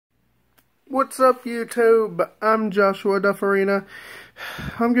What's up, YouTube? I'm Joshua Duffarina.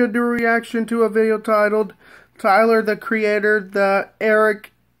 I'm going to do a reaction to a video titled Tyler, the Creator, the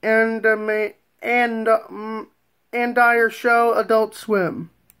Eric Andire Show, Adult Swim.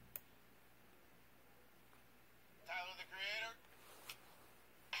 Tyler, the Creator.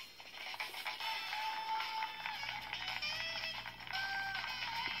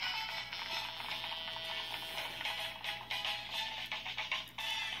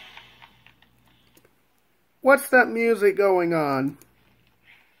 What's that music going on?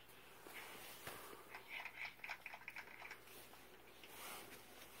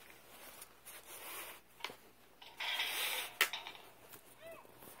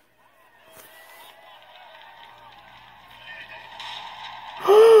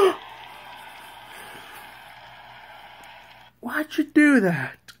 Why'd you do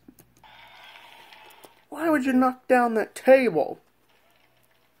that? Why would you knock down that table?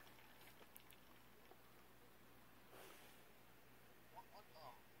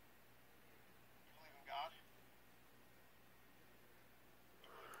 You believe in God? You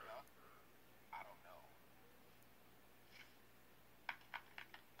believe in God? I don't know.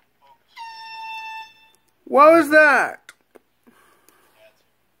 Focus. What was that?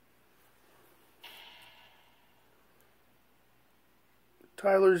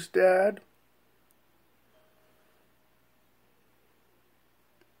 Tyler's dad.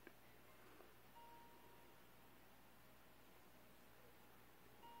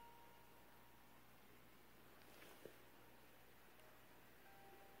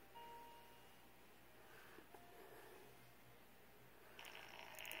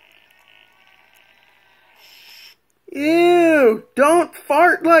 Ew, don't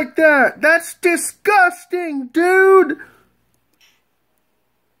fart like that. That's disgusting, dude.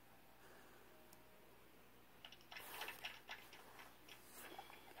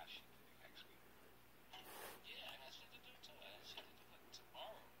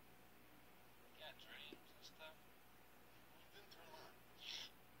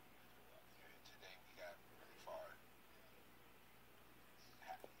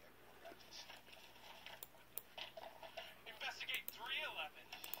 Investigate 311.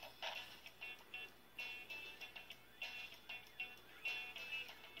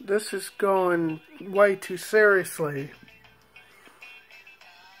 This is going way too seriously.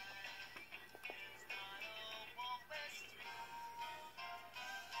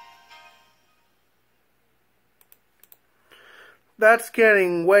 That's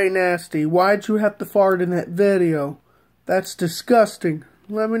getting way nasty. Why'd you have to fart in that video? That's disgusting.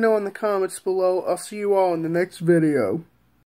 Let me know in the comments below. I'll see you all in the next video.